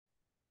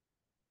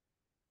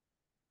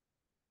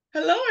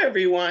Hello,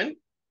 everyone.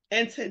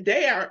 And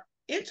today our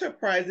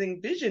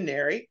enterprising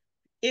visionary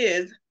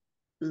is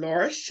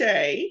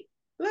Laurasha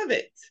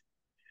Lovett.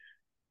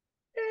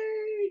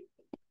 Hey.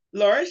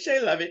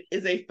 Laurasha Lovett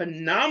is a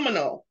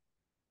phenomenal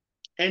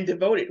and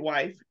devoted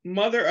wife,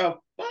 mother of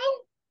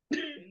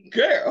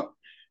girl,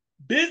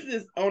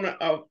 business owner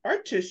of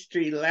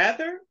artistry,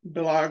 lather,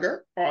 blogger,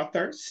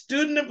 author,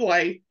 student of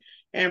life,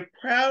 and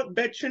proud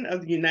veteran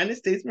of the United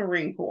States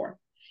Marine Corps.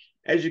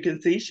 As you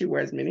can see, she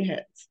wears many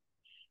hats.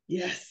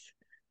 Yes,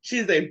 she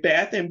is a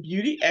bath and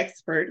beauty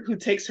expert who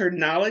takes her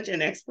knowledge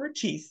and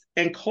expertise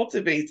and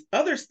cultivates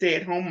other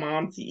stay-at-home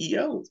mom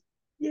CEOs.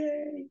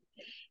 Yay.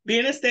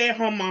 Being a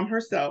stay-at-home mom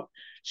herself,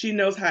 she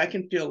knows how it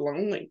can feel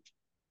lonely.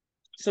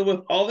 So with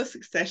all the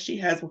success she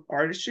has with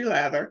Artistry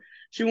Lather,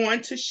 she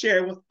wanted to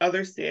share with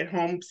other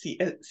stay-at-home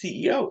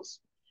CEOs.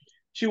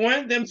 She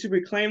wanted them to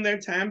reclaim their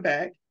time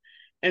back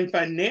and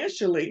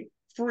financial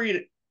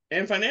freedom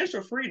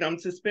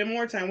to spend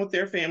more time with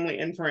their family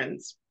and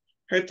friends.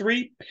 Her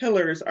three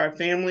pillars are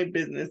family,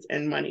 business,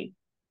 and money.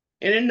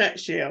 In a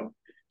nutshell,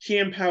 she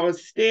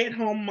empowers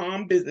stay-at-home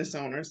mom business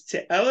owners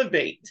to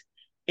elevate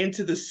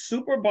into the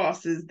super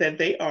bosses that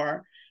they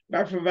are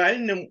by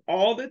providing them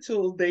all the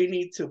tools they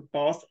need to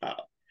boss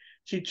up.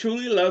 She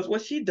truly loves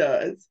what she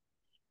does.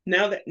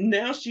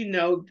 Now she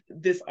knows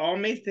this all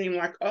may seem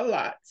like a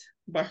lot,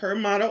 but her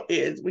motto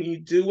is when you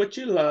do what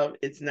you love,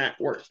 it's not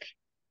work.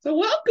 So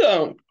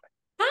welcome.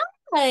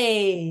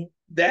 Hi.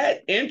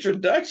 That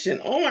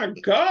introduction. Oh my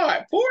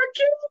God. Poor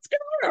kids,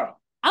 girl.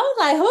 I was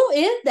like, who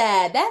is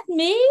that? That's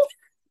me?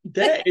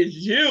 That is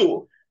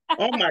you.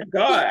 Oh my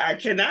God. I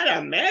cannot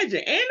imagine.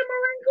 And the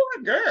Marine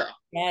Corps girl.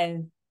 Yes,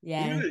 You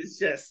yes. is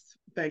just,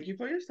 thank you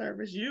for your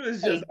service. You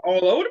is just Hey,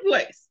 all over the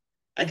place.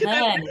 I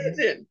cannot honey.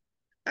 imagine.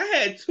 I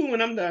had two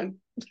and I'm done.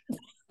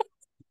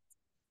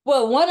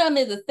 Well, one of them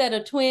is a set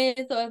of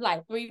twins, so it's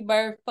like three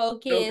birds, four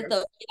kids. Okay.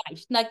 So she like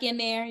snuck in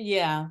there.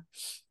 Yeah.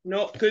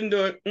 Nope, couldn't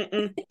do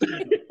it.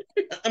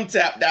 I'm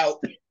tapped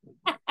out.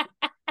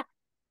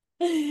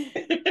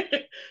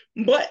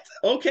 But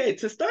okay,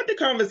 to start the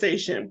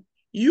conversation,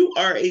 you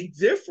are a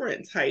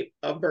different type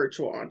of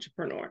virtual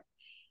entrepreneur.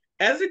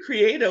 As a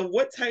creative,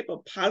 what type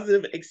of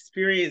positive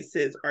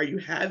experiences are you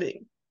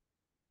having?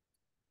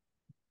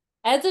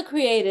 As a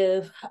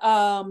creative,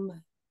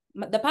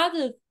 the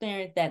positive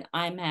experience that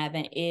I'm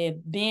having is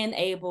being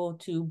able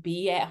to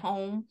be at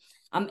home.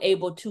 I'm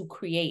able to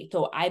create.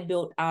 So I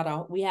built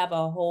out we have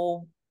a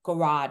whole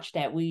garage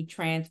that we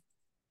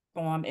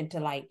transformed into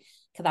like,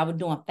 because I was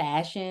doing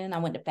fashion. I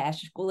went to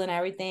fashion school and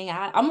everything.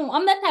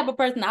 I'm that type of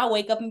person. I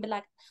wake up and be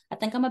like, I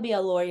think I'm gonna be a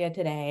lawyer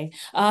today.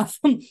 Let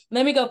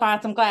me go find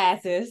some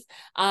classes.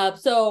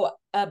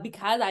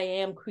 Because I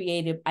am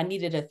creative, I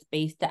needed a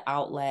space to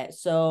outlet.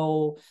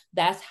 So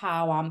that's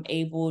how I'm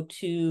able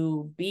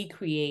to be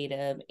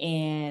creative.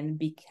 And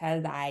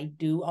because I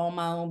do own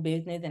my own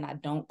business and I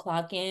don't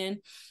clock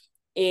in,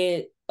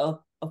 it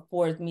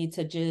affords me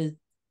to just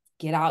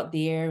get out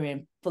there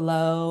and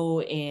flow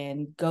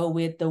and go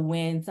with the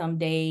wind some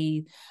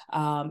days.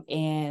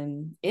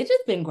 And it's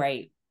just been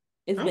great.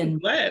 It's I'm been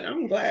glad.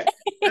 I'm glad.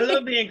 I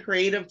love being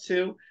creative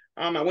too.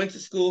 I went to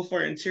school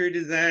for interior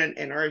design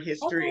and art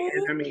history,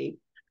 and okay. I mean,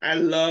 I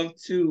love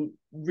to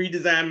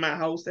redesign my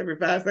house every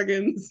 5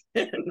 seconds.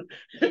 And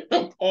I'm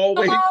Come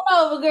always,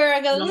 on over,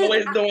 girl. Because listen,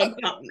 always doing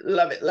something.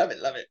 Love it, love it,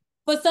 love it.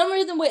 for some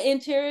reason with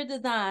interior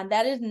design,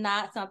 that is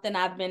not something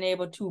I've been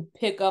able to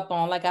pick up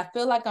on. Like I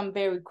feel like I'm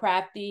very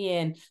crafty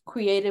and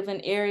creative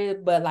in areas,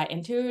 but like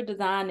interior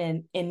design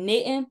and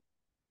knitting,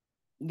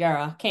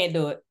 girl, can't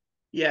do it.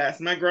 Yes,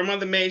 my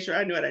grandmother made sure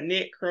I knew how to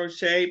knit,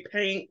 crochet,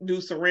 paint, do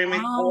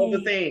ceramics, all the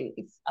Oh,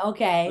 things. So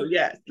okay.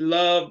 yes,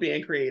 love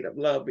being creative.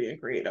 Love being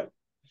creative.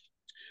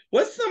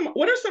 What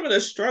are some of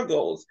the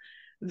struggles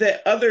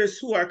that others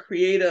who are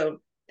creative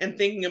and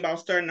thinking about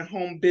starting a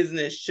home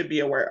business should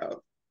be aware of?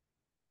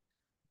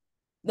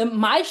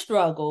 My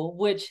struggle,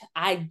 which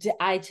I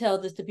tell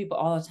this to people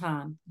all the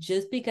time,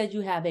 just because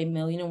you have a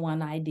million and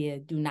one idea,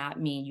 do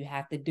not mean you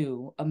have to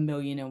do a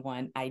million and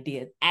one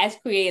ideas. As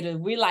creators,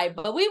 we like,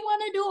 but we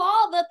want to do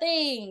all the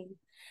things.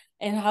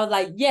 And I was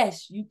like,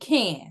 yes, you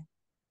can,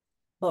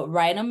 but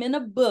write them in a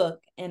book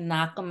and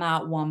knock them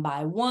out one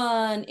by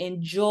one.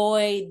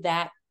 Enjoy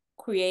that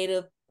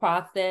creative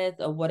process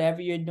of whatever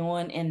you're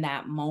doing in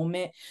that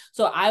moment.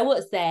 So I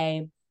would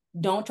say,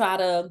 don't try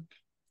to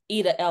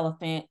eat an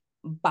elephant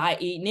by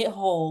eating it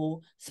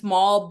whole,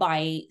 small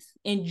bites,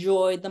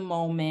 enjoy the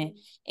moment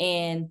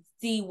and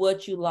see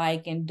what you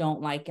like and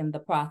don't like in the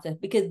process.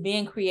 Because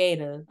being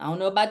creative, I don't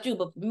know about you,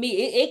 but for me,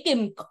 it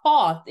can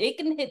cost, it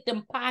can hit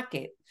them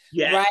pockets,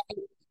 right?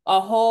 Yes. A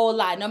whole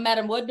lot, no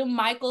matter what the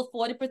Michael's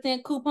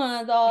 40%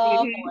 coupons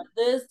off or Mm-hmm.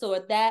 this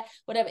or that,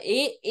 whatever,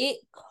 it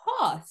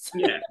costs.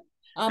 Yes.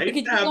 I used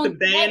Because to you're have to gonna get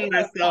ban it the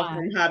first myself time.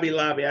 from Hobby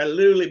Lobby. I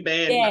literally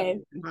banned Yes, myself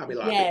from Hobby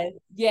Lobby. yes,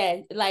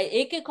 yes. Like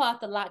it could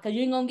cost a lot because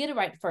you ain't gonna get it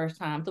right the first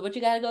time. So what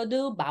you gotta go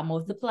do? Buy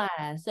more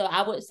supplies. So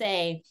I would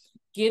say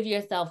give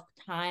yourself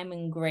time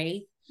and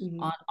grace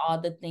Mm-hmm. on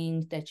all the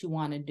things that you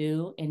want to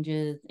do and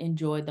just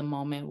enjoy the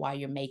moment while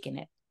you're making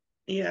it.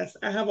 Yes,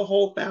 I have a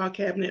whole file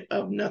cabinet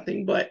of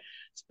nothing but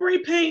spray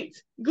paint,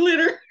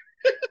 glitter,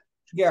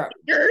 Girl,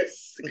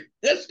 stickers,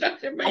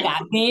 construction I paint.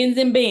 got bins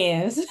and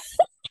bins.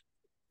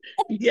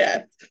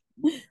 Yes,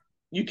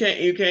 you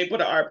can't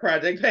put an art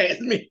project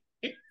past me.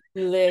 Like,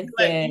 you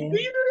Listen,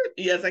 either,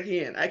 yes, I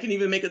can. I can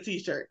even make a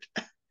t-shirt.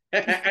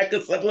 I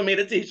could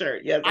supplement a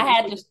t-shirt. Yes, I I can.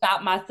 had to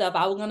stop myself.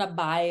 I was gonna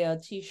buy a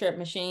t-shirt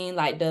machine,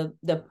 like the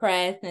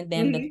press, and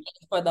then the Mhm. thing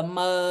for the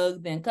mugs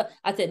and cup.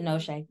 I said, no,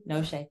 Shay,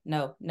 no, Shay,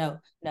 no, no,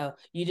 no.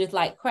 You just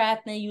like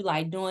crafting, you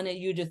like doing it,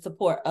 you just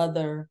support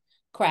other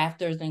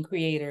crafters and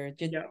creators.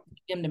 Just Yeah,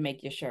 get them to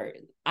make your shirt.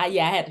 I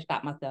had to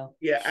stop myself.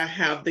 yeah. I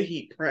have the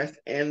heat press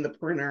and the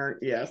printer.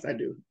 Yes, I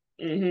do.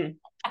 Yeah.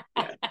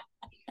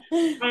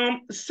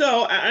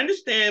 So I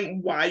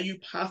understand why you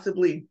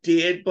possibly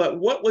did, but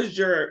what was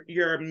your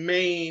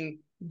main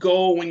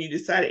goal when you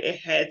decided it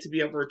had to be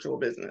a virtual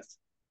business?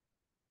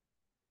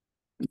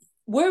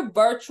 We're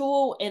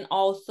virtual and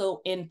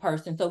also in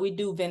person. So we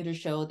do vendor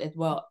shows as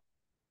well.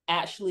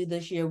 Actually,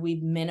 this year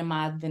we've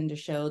minimized vendor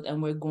shows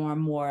and we're going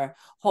more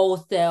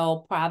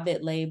wholesale,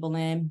 private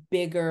labeling,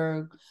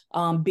 bigger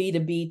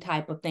B2B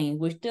type of things.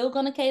 We're still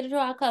going to cater to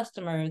our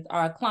customers,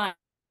 our clients.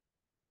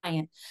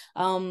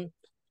 Um,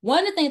 one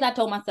of the things I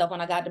told myself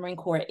when I got to Marine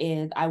Corps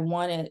is I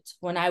wanted,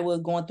 when I was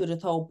going through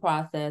this whole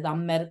process,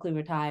 I'm medically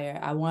retired.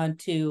 I wanted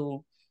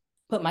to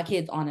put my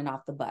kids on and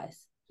off the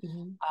bus.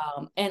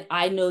 Mm-hmm. And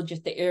I know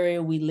just the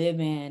area we live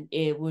in,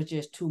 it was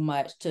just too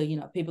much to,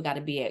 people got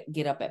to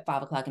get up at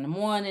 5 o'clock in the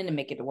morning and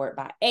make it to work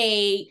by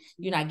 8.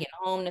 You're not getting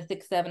home to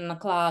 6, 7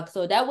 o'clock.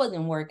 So that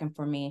wasn't working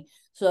for me.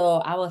 So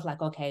I was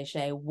like, okay,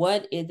 Shay,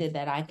 what is it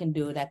that I can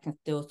do that can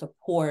still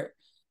support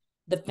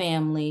the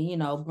family,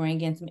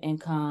 bring in some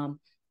income,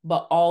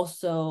 but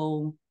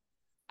also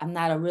I'm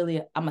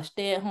a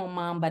stay-at-home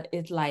mom, but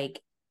it's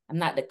like I'm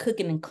not the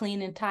cooking and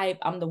cleaning type.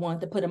 I'm the one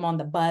to put them on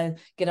the bus,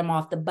 get them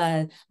off the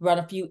bus, run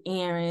a few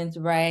errands,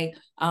 right?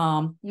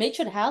 Make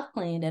sure the house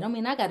clean. That don't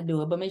mean I got to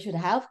do it, but make sure the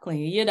house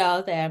clean. You know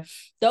what I'm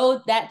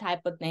saying? That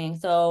type of thing.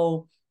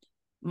 So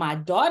my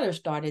daughter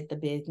started the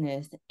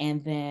business,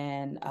 and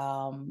then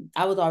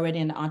I was already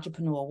in the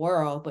entrepreneurial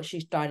world, but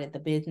she started the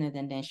business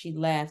and then she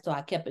left. So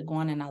I kept it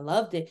going and I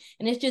loved it.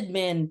 And it's just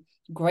been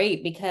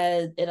great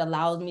because it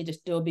allows me to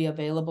still be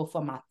available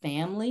for my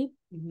family,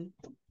 Mm-hmm.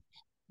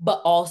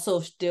 but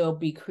also still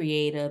be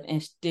creative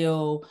and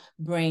still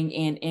bring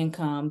in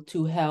income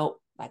to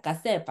help, like I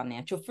said,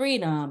 financial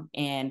freedom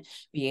and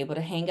be able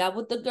to hang out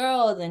with the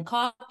girls and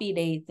coffee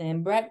dates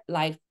and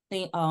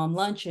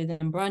lunches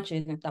and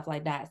brunches and stuff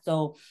like that.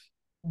 So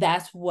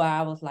that's where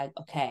I was like,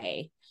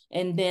 okay.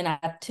 And then I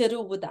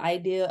tittled with the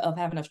idea of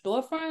having a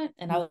storefront.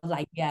 And I was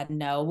like, yeah,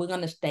 no, we're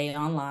going to stay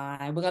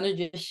online. We're going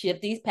to just ship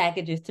these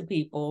packages to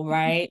people,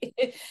 right?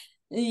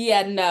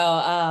 Yeah,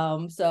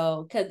 no.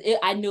 So because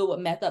I knew it would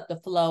mess up the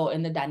flow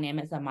and the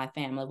dynamics of my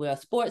family. We're a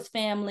sports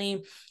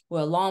family, we're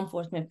a law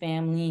enforcement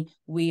family,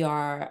 we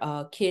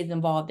are kids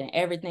involved in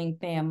everything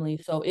family.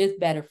 So it's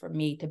better for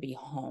me to be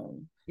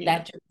home. Yeah,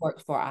 That just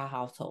works for our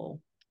household.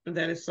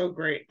 that is so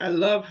great. I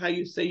love how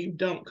you say you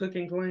don't cook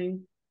and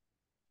clean.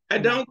 I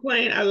No. don't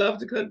clean. I love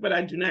to cook, but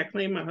I do not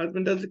clean. My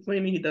husband does the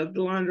cleaning. He does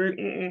the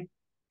laundry.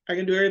 I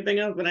can do everything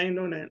else, but I ain't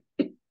doing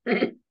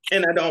that.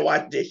 And I don't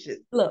wash dishes.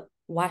 Look,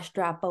 wash,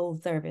 dry,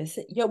 fold service.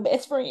 Your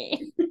best friend.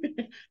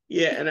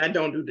 Yeah, and I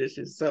don't do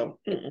dishes. So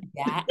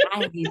Yeah, I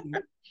get you.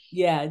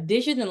 Yeah,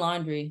 dishes and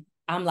laundry.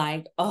 I'm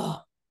like,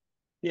 oh,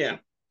 yeah.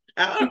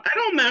 I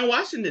don't mind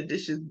washing the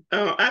dishes.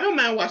 I don't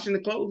mind washing the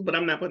clothes, but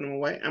I'm not putting them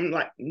away. I'm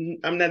not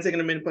taking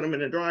them in and put them in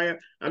the dryer.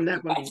 I'm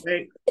not putting them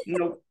away.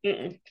 No,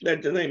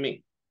 that just ain't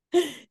me.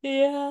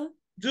 yeah.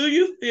 Do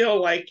you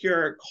feel like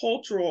your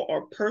cultural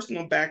or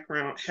personal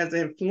background has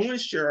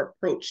influenced your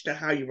approach to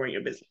how you run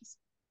your business?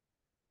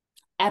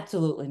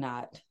 Absolutely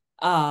not.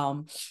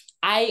 Um,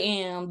 I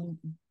am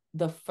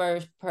the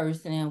first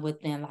person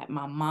within like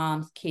my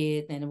mom's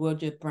kids, and we'll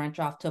just branch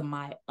off to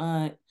my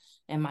aunt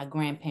and my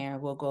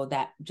grandparent will go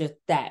that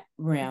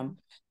rim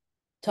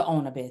to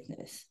own a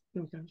business.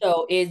 Okay.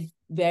 So it's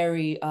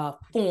very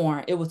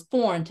foreign. It was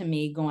foreign to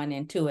me going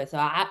into it. So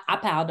I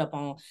piled up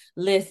on,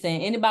 listen,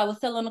 anybody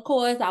was selling a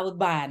course, I was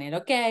buying it.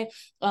 Okay.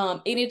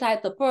 Any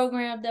type of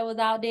program that was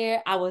out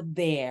there, I was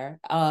there.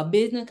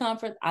 Business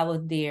conference, I was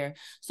there.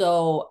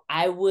 So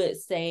I would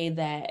say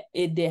that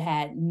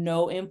had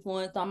no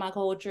influence on my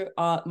culture.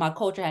 My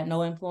culture had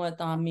no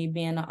influence on me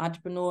being an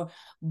entrepreneur,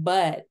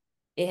 but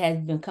it has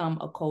become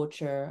a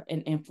culture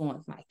and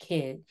influence my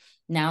kids.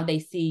 Now they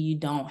see you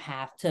don't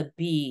have to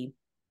be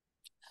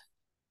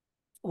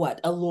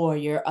a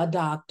lawyer, a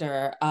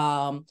doctor.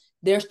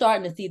 They're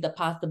starting to see the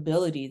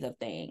possibilities of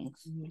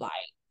things. Mhm. Like,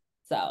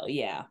 so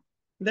yeah.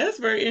 That's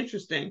very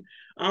interesting.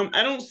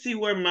 I don't see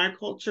where my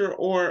culture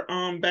or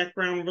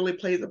background really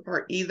plays a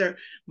part either.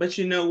 But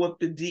with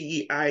the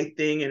DEI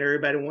thing and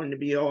everybody wanting to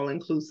be all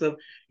inclusive,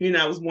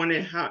 I was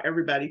wondering how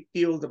everybody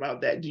feels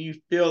about that. Do you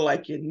feel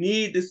like you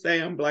need to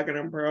say I'm black and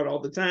I'm proud all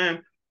the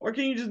time, or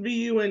can you just be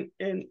you and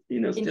And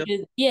still?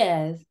 just,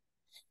 yes.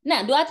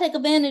 Now, do I take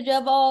advantage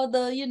of all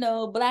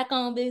the, black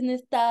owned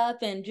business stuff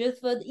and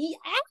just for the,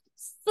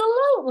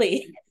 absolutely.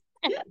 Absolutely.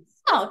 Yes.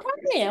 Oh, come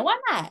in. Why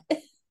not?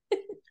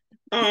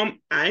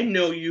 I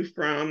know you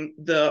from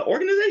the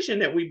organization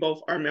that we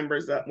both are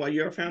members of. Well,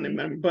 you're a founding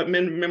member, but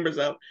members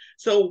of.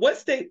 So, what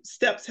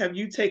steps have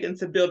you taken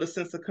to build a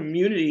sense of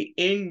community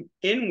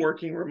in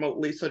working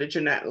remotely so that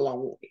you're not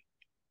lonely?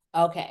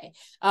 Okay.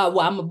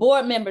 Well, I'm a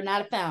board member,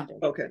 not a founder.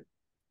 Okay.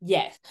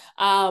 Yes.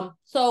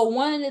 So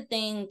one of the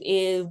things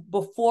is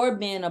before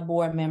being a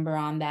board member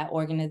on that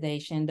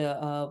organization,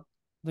 the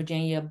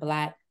Virginia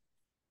Black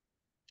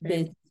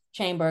Business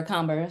Chamber of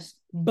Commerce.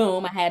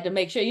 Boom! I had to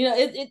make sure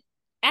it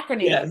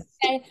acronym. Yes.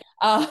 Okay.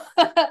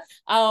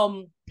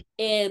 Um.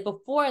 And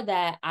before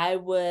that, I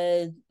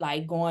was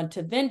like going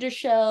to vendor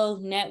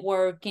shows,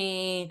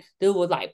 networking. There was like